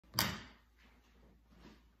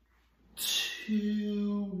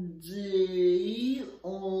Today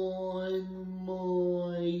on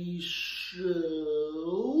my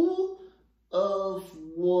show of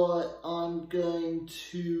what I'm going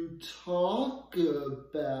to talk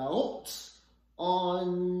about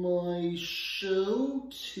on my show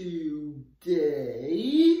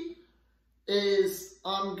today is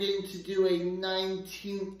I'm going to do a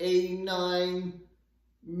 1989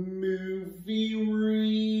 movie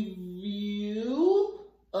review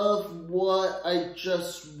of what I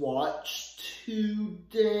just watched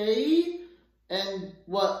today and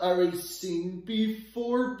what I already seen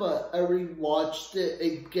before, but I rewatched it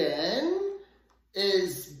again,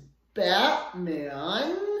 is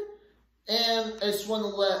BatMan. And I just want to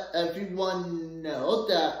let everyone know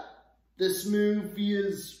that this movie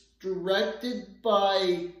is directed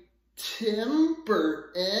by Tim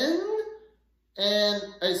Burton. And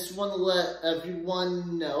I just want to let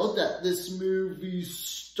everyone know that this movie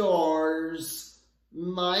stars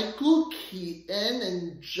Michael Keaton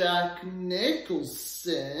and Jack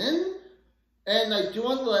Nicholson. And I do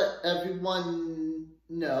want to let everyone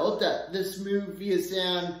know that this movie is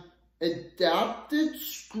an adapted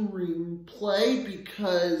screenplay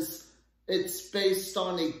because it's based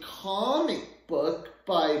on a comic book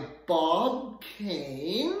by Bob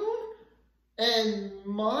Kane. And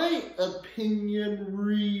my opinion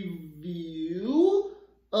review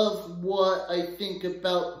of what I think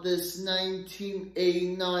about this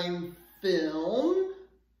 1989 film,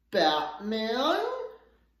 BatMan,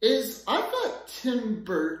 is I thought Tim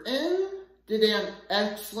Burton did an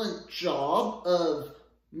excellent job of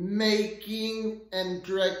making and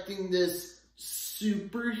directing this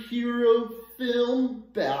superhero film,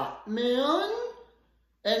 Batman.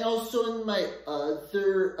 And also in my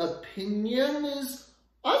other opinion is,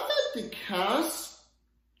 I thought the cast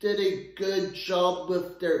did a good job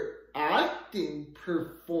with their acting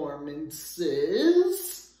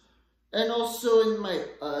performances. And also in my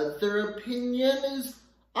other opinion is,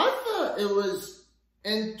 I thought it was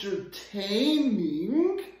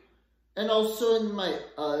entertaining. And also in my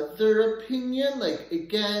other opinion, like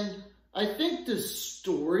again, I think the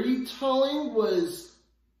storytelling was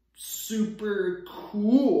super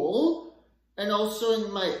cool. And also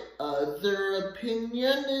in my other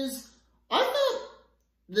opinion is, I thought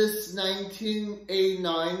this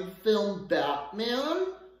 1989 film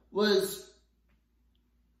Batman was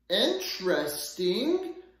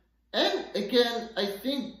interesting. And again, I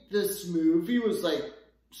think this movie was like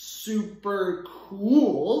super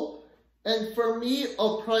cool. And for me,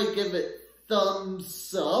 I'll probably give it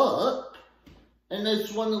thumbs up. And I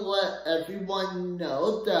just want to let everyone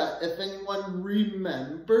know that if anyone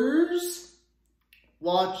remembers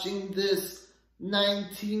watching this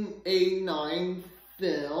 1989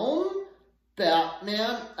 film,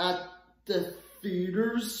 Batman, at the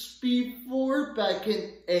theaters before, back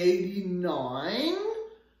in '89,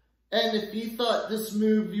 and if you thought this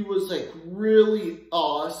movie was like really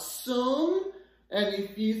awesome, and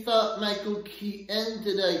if you thought Michael Keaton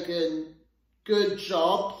did like a good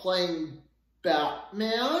job playing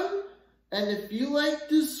Batman, and if you like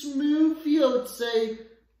this movie, I would say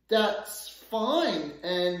that's fine,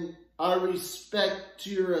 and I respect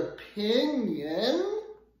your opinion.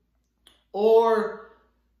 Or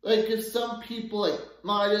like if some people like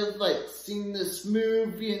might have like seen this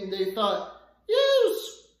movie and they thought, yeah, it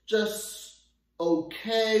was just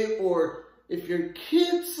okay, or if your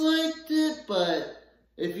kids liked it, but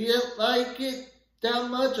if you didn't like it that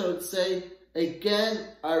much, I would say, again,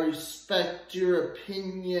 I respect your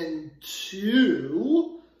opinion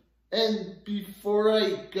too. And before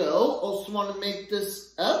I go, I also want to make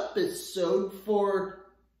this episode for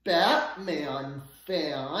Batman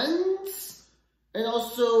fans. And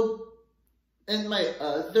also, in my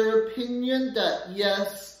other opinion, that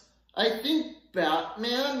yes, I think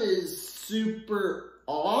Batman is super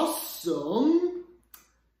awesome.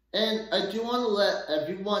 And I do want to let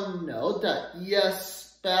everyone know that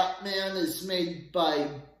yes, Batman is made by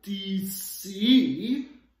DC,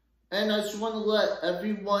 and I just want to let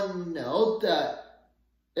everyone know that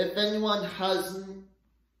if anyone hasn't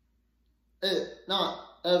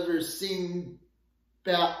not ever seen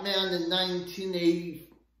Batman in the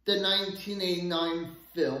 1989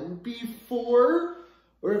 film before,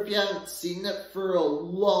 or if you haven't seen it for a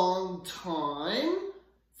long time,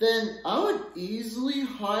 then I would easily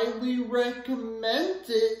highly recommend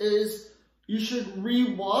it. Is you should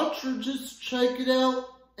rewatch or just check it out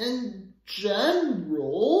in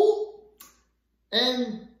general.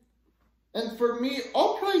 And for me,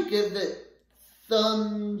 I'll probably give it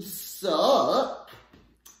thumbs up.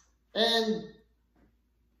 And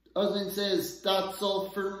I was going to say is that's all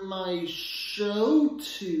for my show. show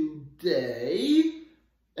today.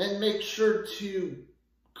 And make sure to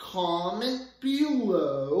comment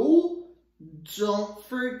below. Don't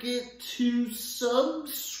forget to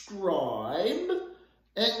subscribe.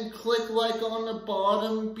 And click like on the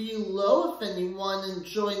bottom below if anyone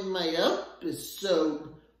enjoyed my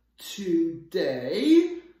episode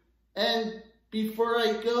today. And before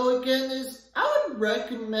I go again, I would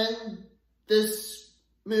recommend this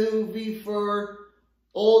movie for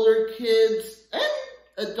older kids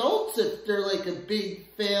and adults if they're like a big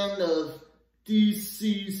fan of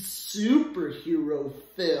DC superhero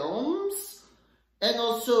films. And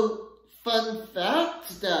also, fun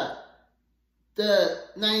fact that the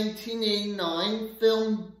 1989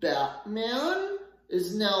 film BatMan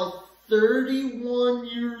is now 31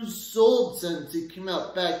 years old since it came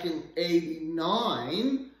out back in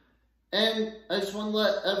 '89. And I just want to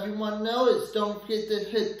let everyone know don't forget to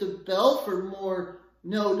hit the bell for more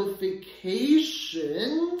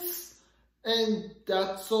notifications. And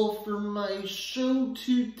that's all for my show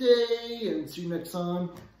today. And see you next time.